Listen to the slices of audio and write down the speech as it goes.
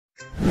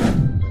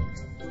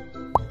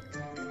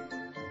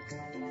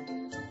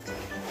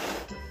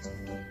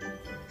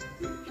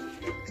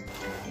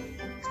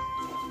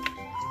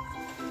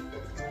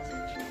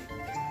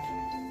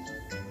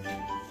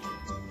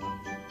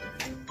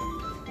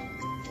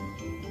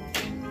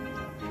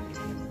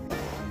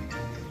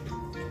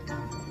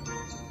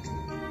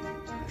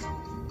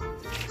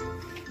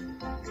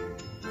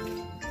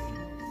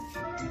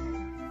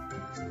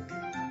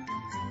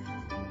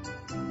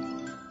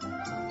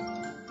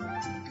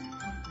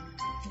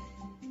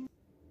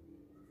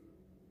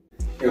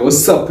Hey,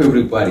 what's up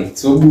everybody?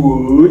 It's your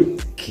boy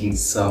King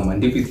Sam,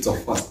 and if it's your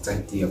first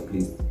time here,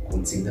 please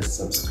consider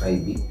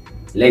subscribing.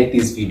 Like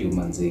this video,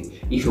 manze.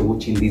 If you're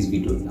watching this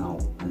video now,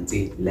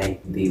 manze,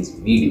 like this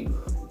video,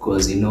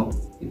 because you know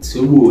it's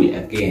your boy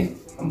again.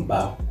 I'm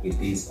back with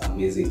this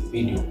amazing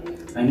video,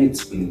 and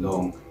it's been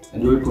long.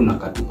 And we're gonna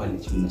katupa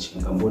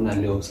lichimnashanga mbona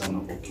leo sana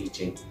kwa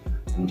kitchen.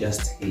 I'm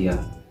just here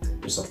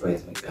to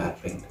surprise my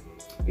girlfriend.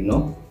 You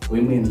know,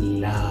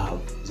 women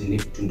love zile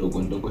vitu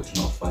ndogo ndogo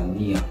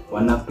tunafanyia.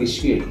 Wana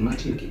appreciate,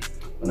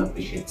 wana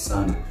appreciate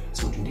sana.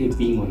 So today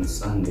being on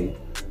Sunday,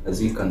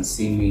 as you can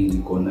see me,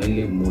 niko na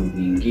ile mood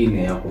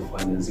nyingine ya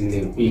kufanya zile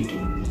vitu,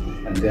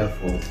 and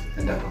therefore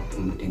nataka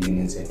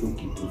kumtengenezea tu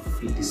kitu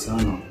fiti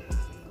sana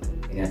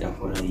yenye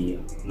atafurahia.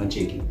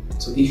 Unacheki?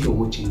 So if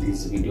you're watching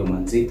this video,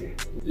 manze,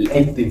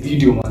 like the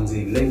video,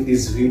 manze, like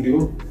this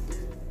video.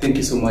 Thank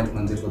you so much,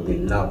 manze, for the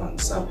love and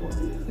support.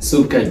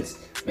 So guys,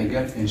 my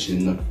girlfriend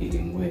she's not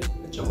feeling well.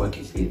 Nachokwa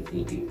kifeel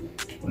fiti.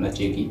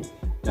 Unacheki?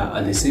 Na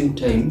at the same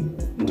time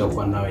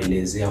nitakuwa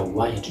naelezea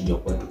why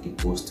tujakuwa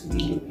tukipost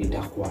video.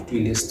 Itakuwa tu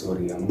ile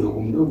story ya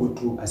mdogo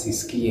tu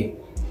asisikie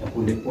na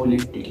polepole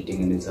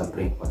tukitengeneza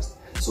breakfast.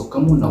 So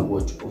kama una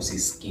watch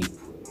usiskip.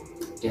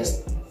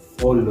 Just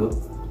follow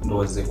ndo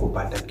uweze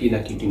kupata kila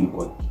kitu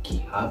imekuwa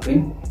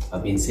happen.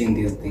 I've been saying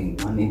this thing,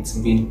 man, it's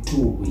been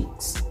 2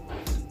 weeks.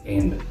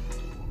 And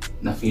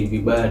na feel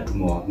vibaya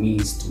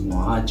tumewamiss,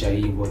 tumewaacha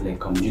hivyo like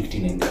community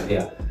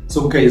inaendelea.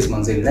 So guys,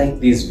 manze, like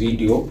this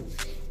video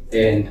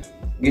and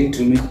get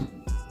to me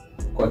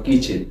kwa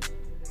kitchen.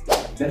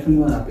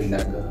 Definitely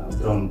wanapenda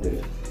brown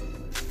bread.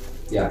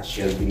 Yeah,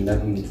 she has been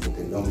loving it for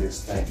the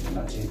longest time.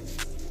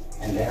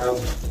 And I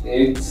have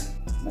eggs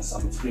and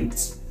some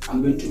fruits.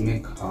 I'm going to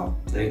make her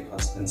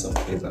breakfast and some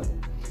dessert.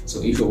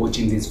 So if you're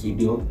watching this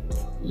video,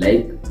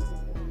 like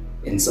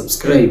and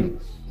subscribe.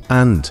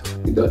 And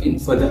without any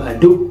further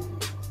ado,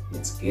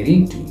 let's get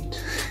into it.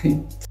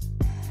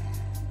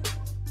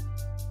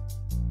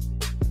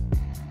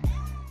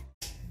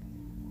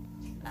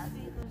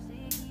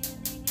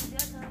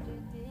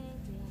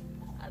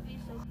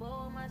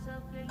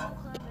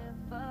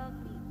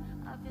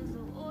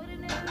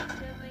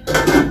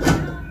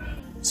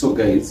 So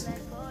guys,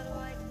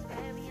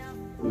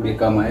 we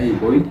make our egg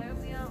boiled.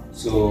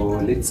 So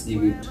let's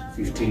give it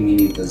 15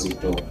 minutes as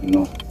it talk, you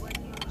know.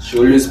 She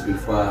always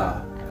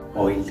prefer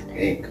boiled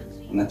egg,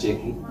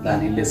 unacheki,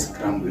 than ile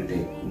scrambled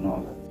egg,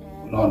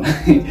 no.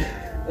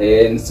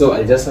 And so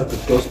I just have to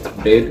toast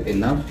bread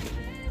enough.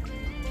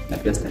 Na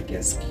just like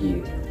a skill,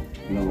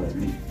 you know what I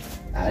mean.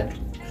 I had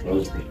to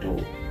close the door,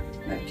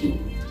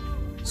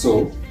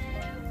 so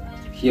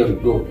here we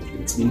go.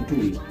 It's been 2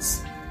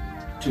 weeks.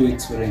 2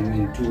 weeks, what I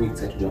mean, 2 weeks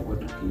that we are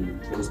going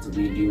to post the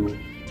video.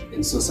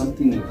 And so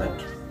something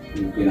that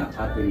is gonna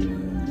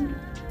happen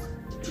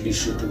to the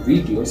shoot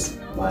videos,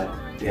 but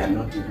they are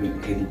not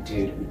even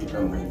edited with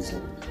Kamahizo.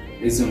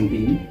 Reason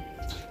being,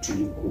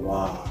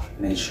 tulikuwa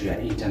na issue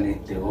ya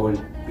internet the whole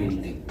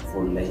building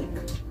for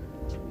like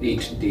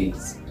 8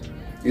 days.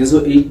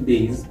 Hizo 8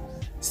 days,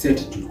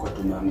 seti tulikuwa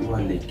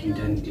tumeambiwa like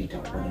internet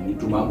itakuwa ni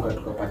tumeamka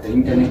tukapata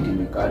internet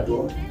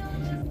imekatwa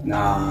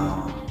na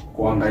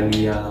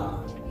kuangalia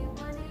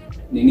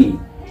nini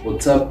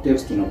WhatsApp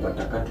text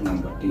tunapata katu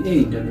namba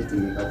internet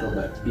imekatwa,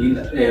 but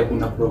bila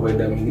kuna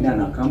provider mwingine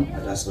anakam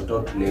atasort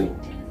out leo.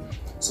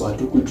 So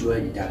hatukujua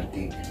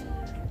itatake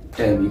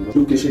time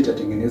hivyo. Kesho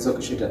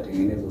itatengenezwa.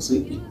 So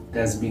it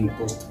has been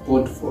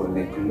postponed for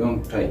like a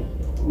long time.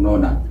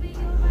 Unaona,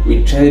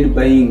 we tried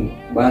buying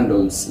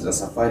bundles za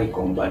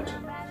Safaricom, but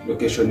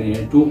location yenye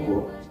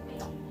tuko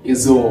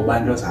hizo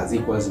bundles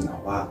hazikuwa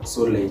zinawaka.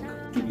 So like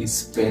we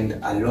spend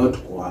a lot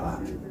kwa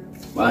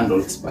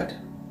bundles, but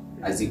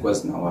hazikuwa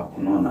zinawaka,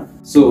 unaona.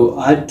 So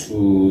I had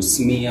to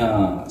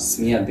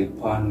smear the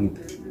pan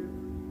with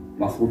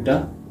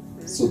mafuta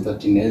so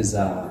that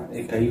inaweza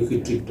eka hiyo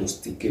kitu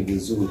itostike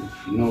vizuri,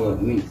 you know what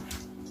I mean.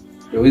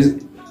 Always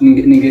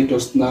ninge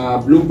toast na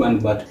blue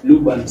band, but blue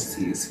band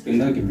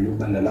sipendagi blue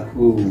band.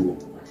 Alafu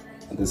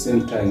at the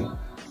same time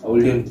I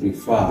wouldn't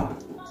prefer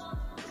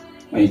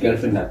my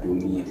girlfriend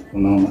atumie,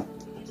 unaona.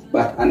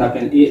 But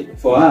anapenda,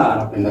 for her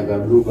anapenda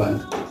blue band,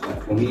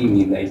 but for me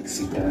ni like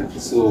sitaki.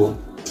 So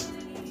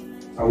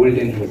I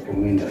wouldn't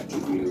recommend that to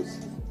use.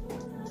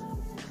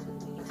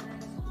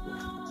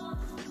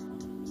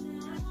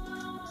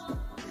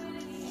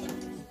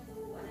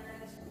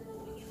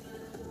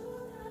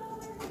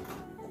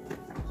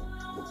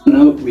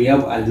 Now we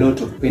have a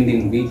lot of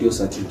pending videos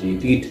that we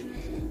did.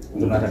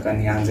 Ndio nataka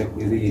nianze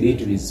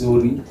kuedit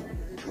vizuri,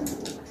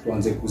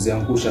 tuanze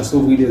kuziangusha. So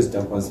videos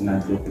zitakuwa zina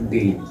drop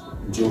daily.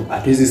 Jo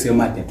hatuwezi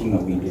sema ati hatuna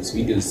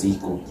videos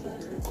ziko.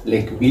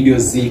 Like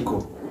videos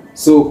ziko.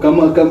 So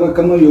kama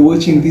you're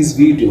watching this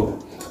video,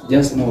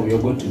 just know we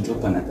are going to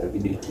drop another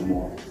video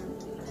tomorrow.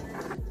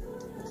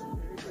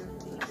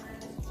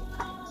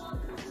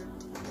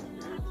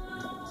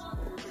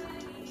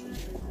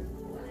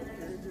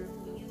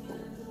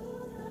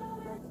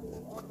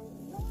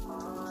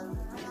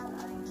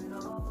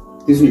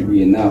 This will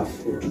be enough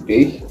for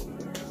today.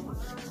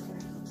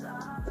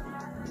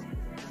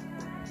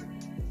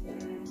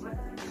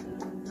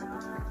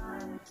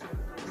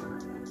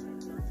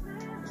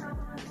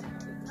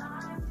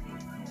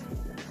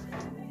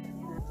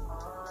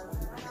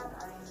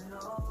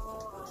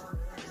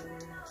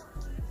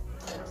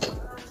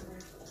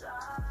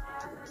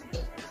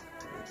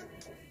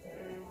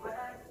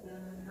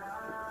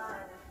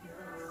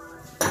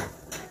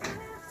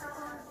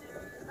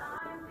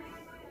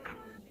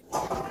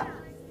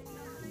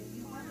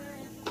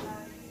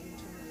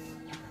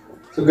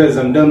 So guys,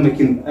 I'm done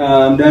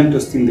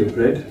toasting the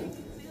bread.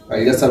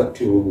 I just have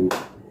to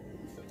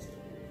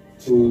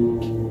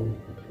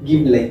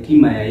give like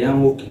mayai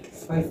yangu kitu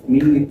 5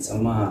 minutes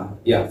ama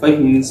 5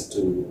 minutes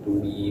to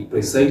be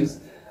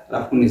precise,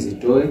 alafu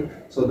nizitoe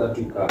so that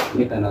we can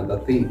make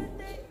another thing.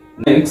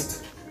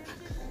 Next,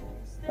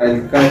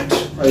 I'll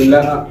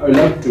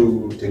have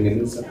to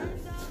tengeneza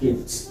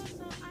it.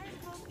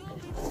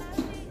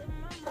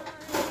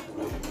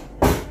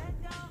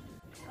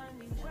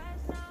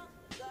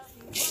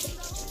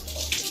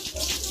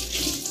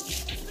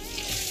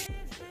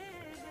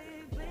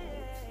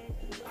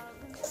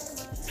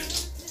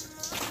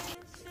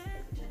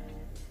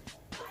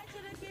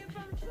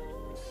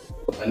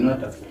 Anua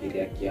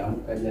tafikiria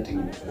kiamka aje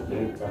tengeneza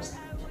breakfast.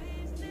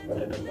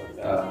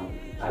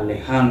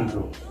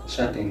 Alejandro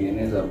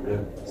shatengeneza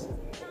breakfast.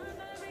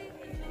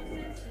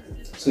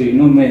 So you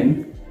know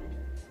men,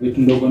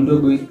 vitu ndogo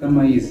ndogo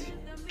kama hizi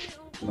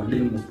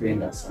mademu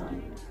hupenda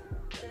sana.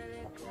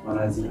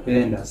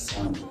 Wanazipenda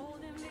sana.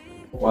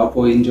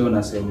 Wapo nje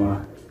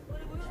wanasema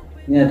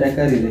ni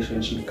nataka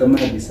relationship kama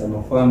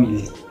Bisama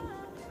family.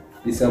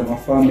 Bisama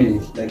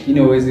family, lakini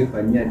huwezi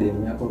fanyia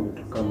demu yako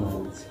vitu kama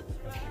hizi.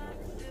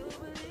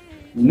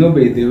 You know,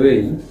 by the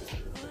way,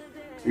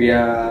 we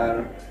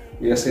are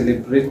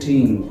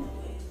celebrating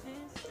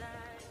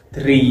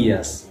 3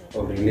 years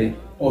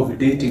of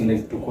dating,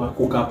 like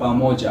kukaa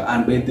pamoja,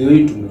 and by the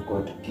way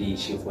tumekuwa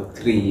tukiishi for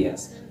 3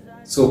 years.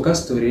 So ka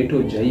story yetu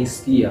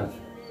hujaisikia,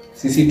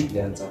 sisi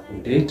tulianza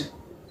kudate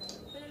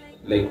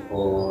like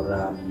for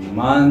a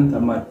month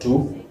ama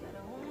 2,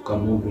 tuka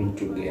move in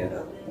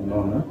together,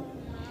 unaona?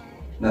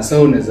 Na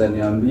sasa unaweza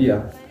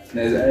niambia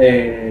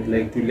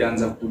like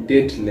tulianza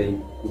kudate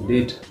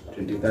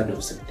 23rd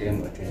of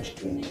September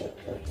 2020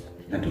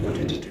 na tuko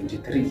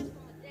 2023.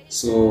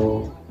 So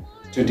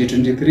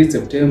 2023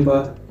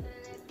 September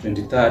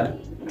 23rd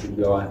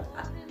to our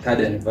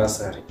 3rd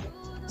anniversary.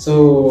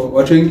 So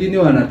watu wengine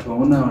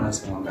wanatuona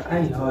wanasema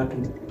ai hawa tu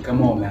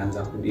kama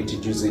wameanza kudate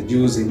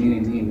juzi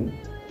nini,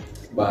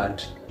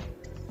 but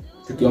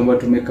tukiomba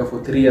tumeka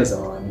for 3 years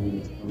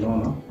hawaamini,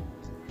 unaona?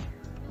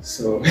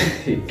 So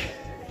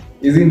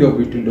hizi ndio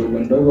vitu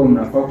ndogo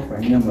mnafaa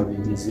kufanyia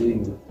mabibi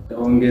zenu.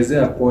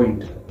 Taongezea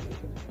point.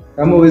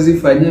 Kama huwezi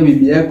fanyia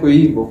bibi yako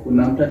hivyo,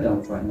 kuna mtu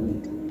atamfanyia.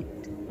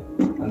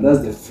 And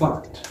that's the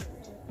fact.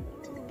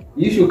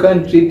 If you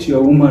can't treat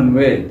your woman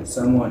well,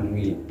 someone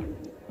will.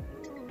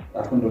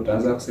 Hapo ndo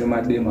utaanza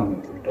kusema dema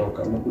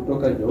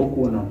amekutoka je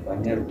huko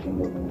unamfanyia vitu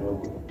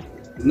ndogo.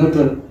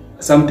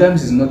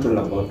 Sometimes it's not all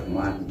about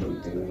money,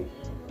 by the way.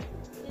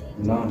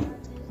 No.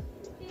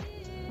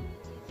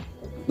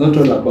 Not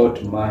all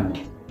about money.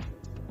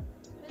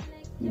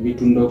 Ni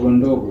vitu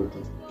ndogo tu.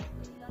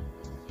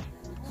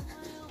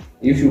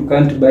 If you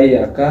can't buy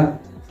a car,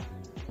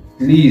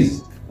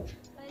 please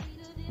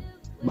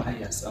buy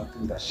her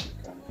something that she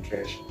can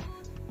treasure.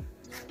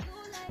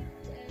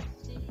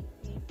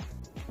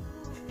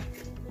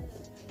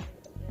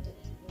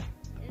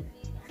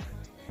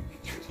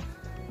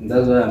 And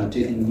that's why I'm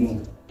telling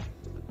you,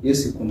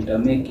 yes, you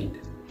can make it.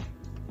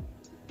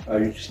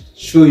 I'll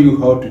show you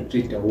how to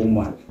treat a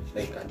woman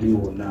like I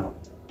do now.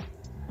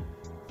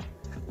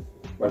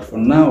 But for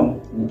now,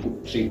 you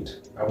could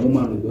treat a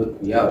woman with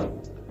what we have.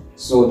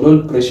 So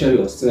don't pressure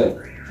yourself.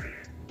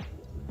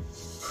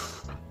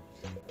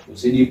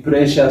 Usiji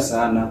pressure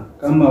sana.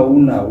 Kama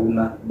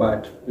una,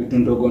 but vitu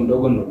ndogo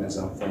ndo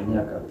unaweza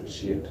mfanyia ka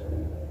appreciate.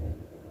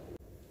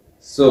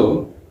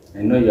 So,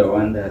 I know you're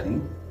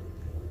wondering,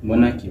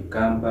 mbona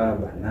cucumber,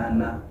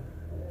 banana,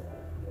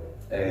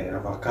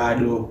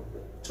 avocado,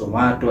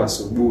 tomato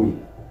asubuhi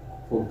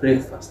for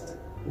breakfast?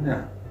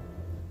 Yeah.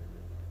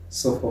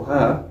 So for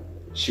her,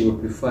 she would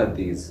prefer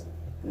this,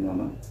 you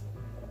know.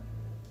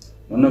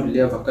 Unaona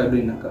vile avocado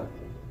inakaa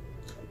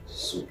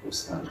super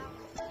sana.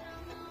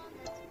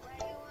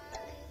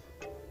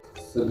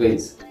 So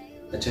guys,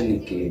 acha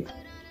nike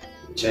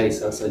chai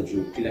sasa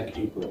juu kila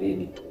kitu iko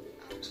ready.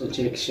 So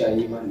check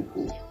shaiva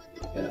niku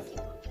alafu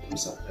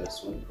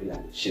tumsurprise one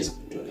bila she's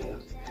kutolea.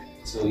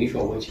 So if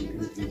you're watching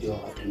this video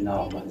up to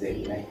now,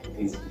 then like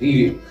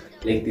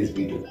this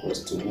video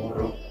because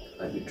tomorrow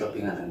I'll be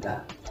dropping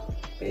another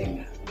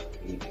banger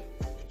video.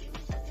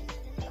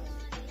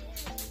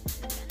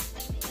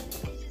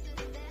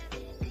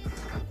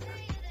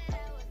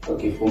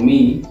 Okay, for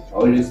me, I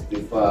always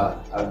prefer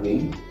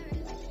having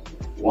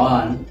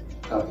 1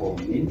 cup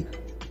of milk.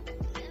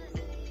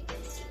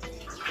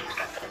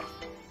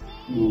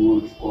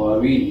 Good for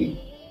wawili.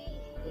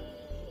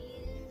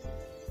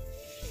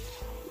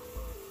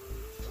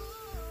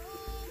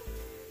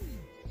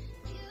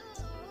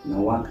 Na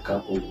 1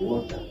 cup of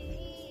water.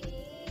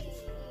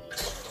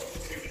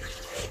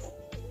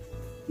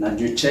 Na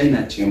juu chai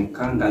na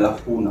chemkanga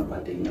alafu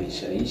unapata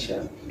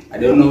inaishaisha. I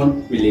don't know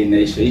vile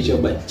inaishaisha,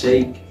 but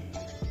chai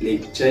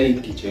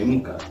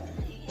kichemka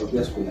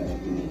obviously kuna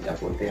nyingine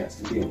itapotea,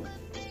 sio?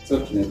 So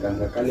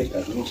tunakanga kale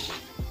kanusu.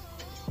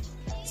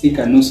 Si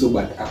kanusu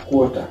but a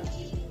quarter.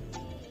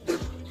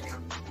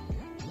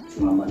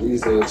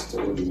 Tunamaliza hiyo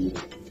story.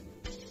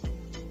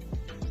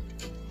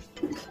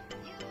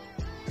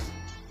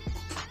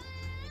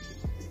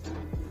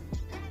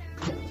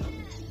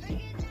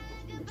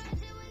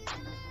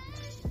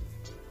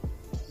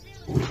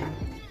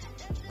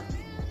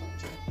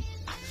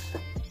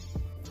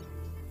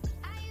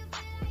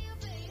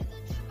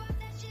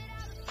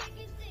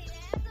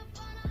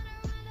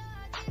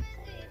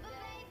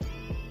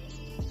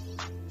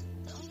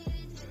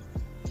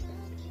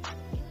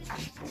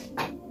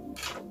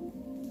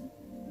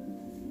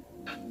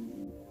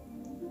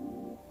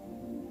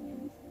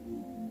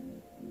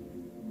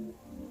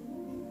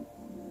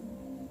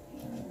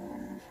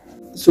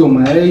 So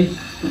mayai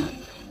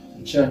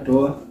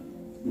nishatoa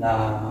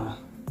na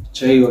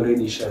chai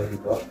already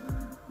shaiva.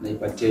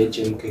 Naipatia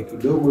ichemke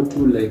kidogo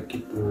tu like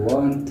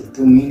 1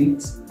 to 2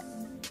 minutes.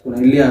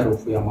 Kuna ile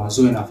harufu ya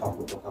maziwa inafaa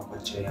kutoka kwa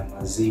chai ya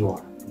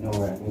maziwa. You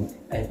know what I mean?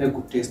 Haifai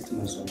kutaste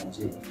maziwa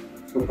maziwa.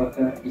 So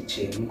paka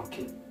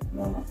ichemke.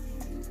 Unaona?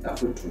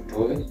 Alafu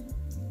tutoe.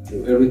 Do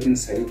everything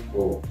set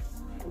for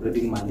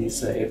already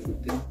malisa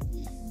everything.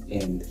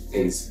 And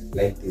guys,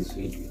 like this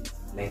video.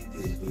 Like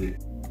this video.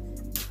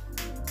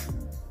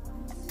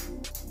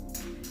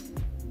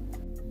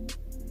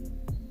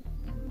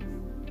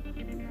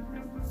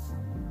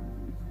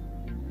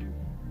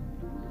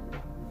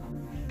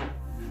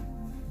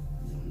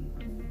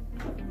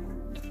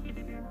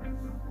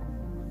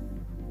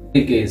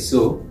 Okay,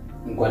 so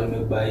I'm going to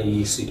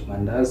buy sweet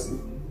mandazi.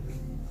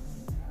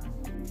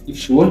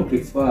 If you won't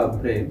prefer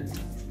bread,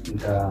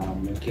 make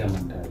a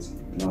mandazi.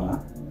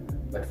 No,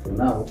 but for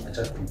now, I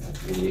just want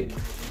to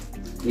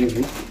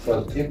maybe so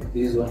I'll take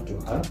this one to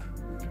her.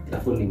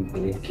 Alafu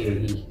nimpelekee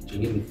hii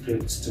ni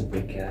fruits tu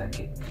peke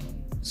yake.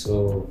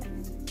 So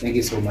thank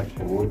you so much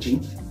for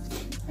watching,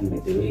 and by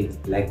the way,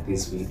 like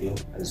this video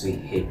as we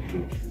head to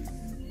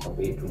our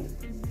bedroom.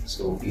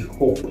 So we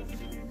hope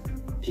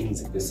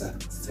things will be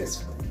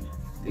successful.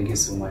 Thank you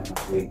so much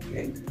for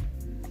watching.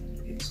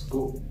 Let's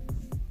go.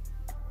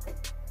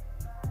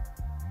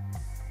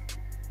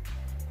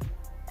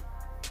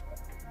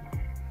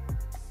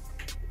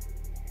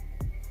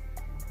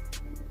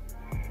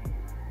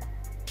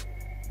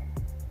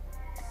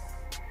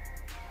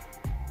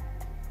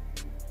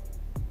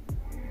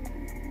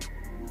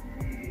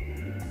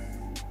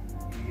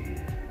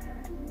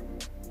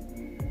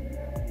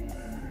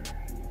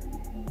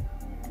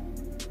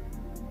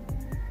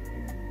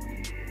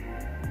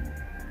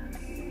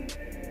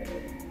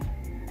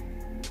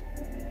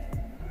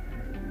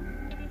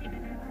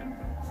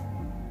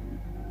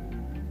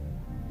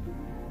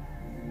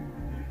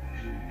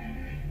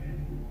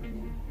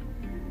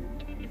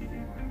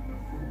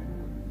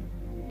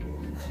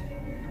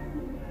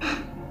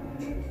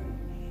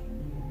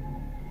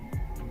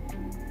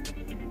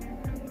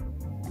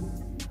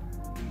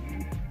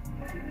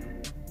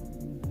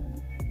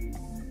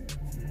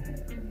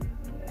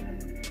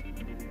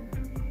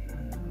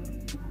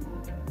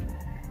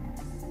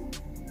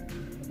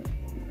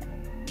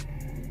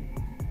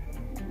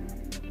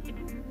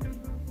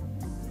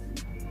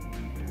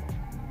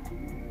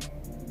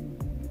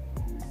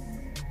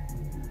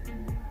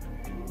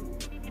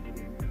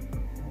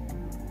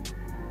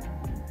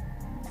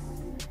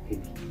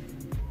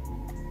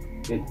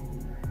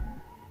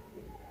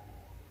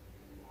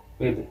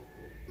 Baby.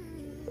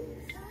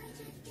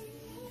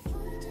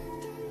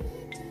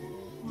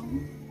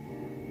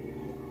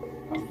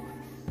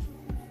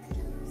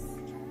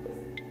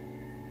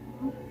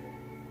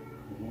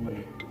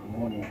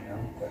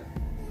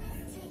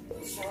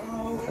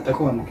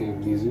 Atakuwa mke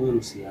vizuri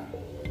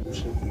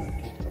usiangushe kuna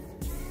kitu.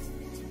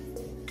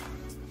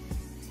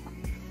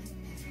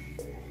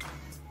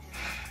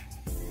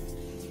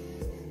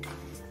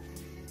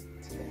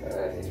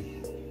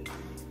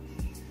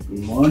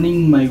 Good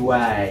morning, my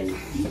wife.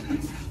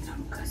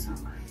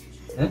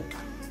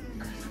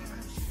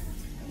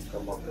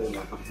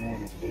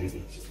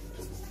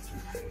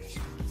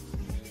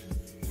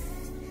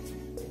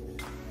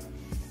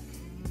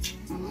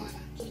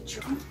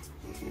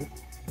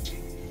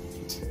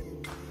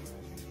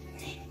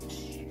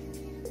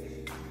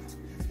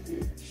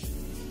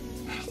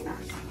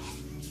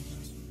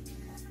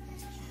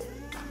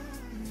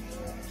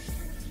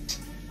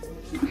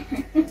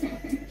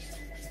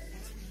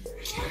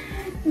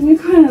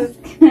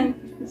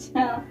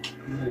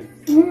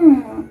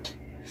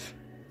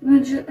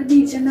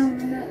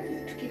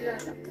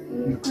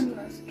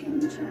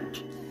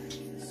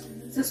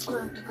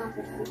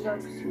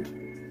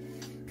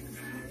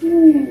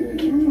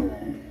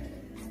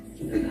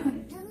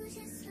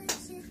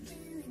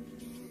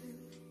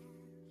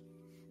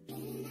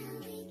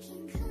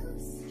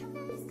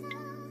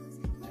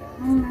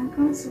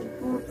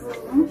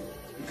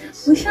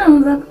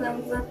 Ushaanza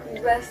kuanza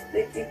kuvaa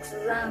aesthetics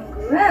zangu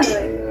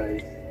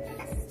wewe.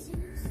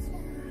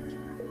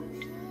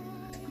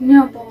 Ni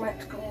hapo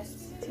matuko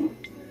sisi.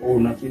 Oh,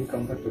 unafeel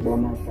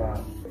comfortable hapa?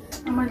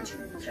 Ama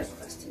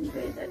breakfast in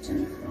bed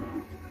ajana.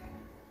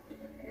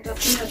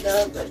 Nitakunywa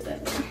dawa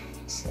baadaye.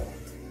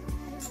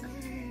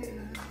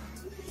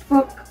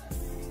 Fuck.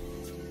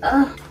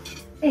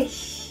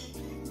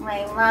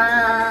 My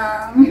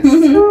mom.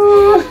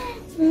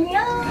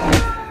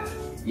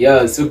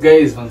 Yeah, so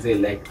guys, once they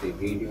like the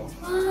video.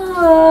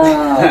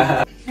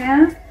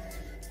 Yeah,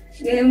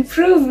 you're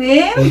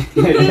improving.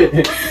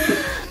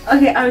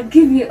 Okay, I'll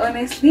give you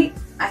honestly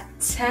a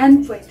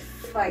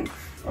 10.5.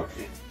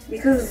 Okay.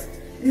 Because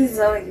this is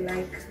how I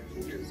like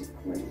music.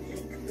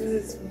 This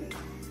is me.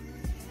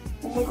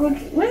 Oh my god,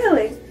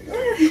 really?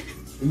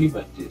 Give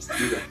a taste,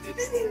 give a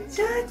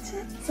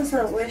taste.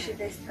 So where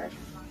should I start?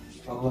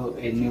 Oh,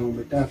 eneo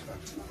umetaka.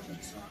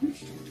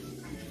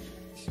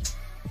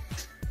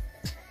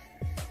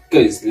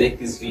 Guys, like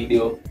this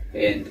video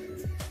and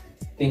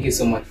thank you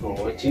so much for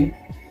watching.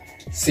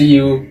 See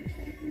you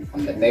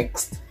on the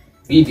next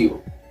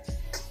video.